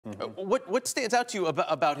What stands out to you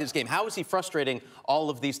about his game? How is he frustrating all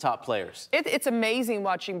of these top players? It's amazing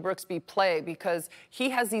watching Brooksby play because he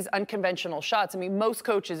has these unconventional shots. I mean, most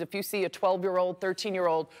coaches, if you see a 12-year-old,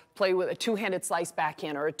 13-year-old play with a two-handed slice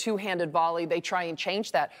backhand or a two-handed volley, they try and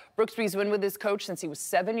change that. Brooksby's been with his coach since he was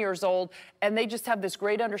 7 years old, and they just have this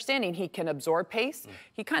great understanding. He can absorb pace.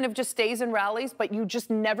 He kind of just stays in rallies, but you just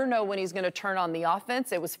never know when he's going to turn on the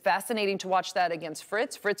offense. It was fascinating to watch that against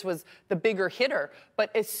Fritz. Fritz was the bigger hitter,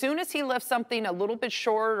 but as soon as he left something a little bit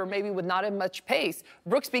short or maybe with not as much pace,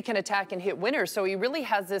 Brooksby can attack and hit winners. So he really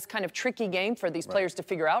has this kind of tricky game for these players to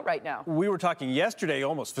figure out right now. We were talking yesterday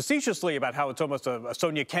almost facetiously about how it's almost a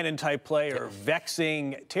Sonia Kennan type play or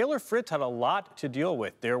vexing. Taylor Fritz had a lot to deal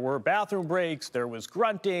with. There were bathroom breaks, there was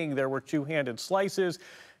grunting, there were two-handed slices.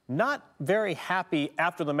 Not very happy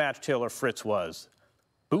after the match, Taylor Fritz was.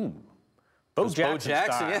 Boom. Bo Jackson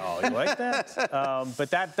style. Yeah. You like that?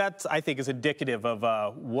 But that, I think, is indicative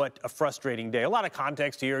of what a frustrating day. A lot of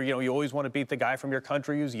context here. You know, you always want to beat the guy from your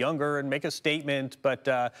country who's younger and make a statement. But,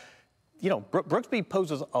 you know, Brooksby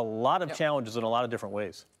poses a lot of challenges in a lot of different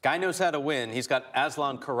ways. Guy knows how to win. He's got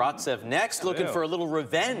Aslan Karatsev next, looking for a little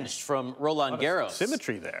revenge from Roland Garros.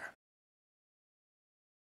 Symmetry there.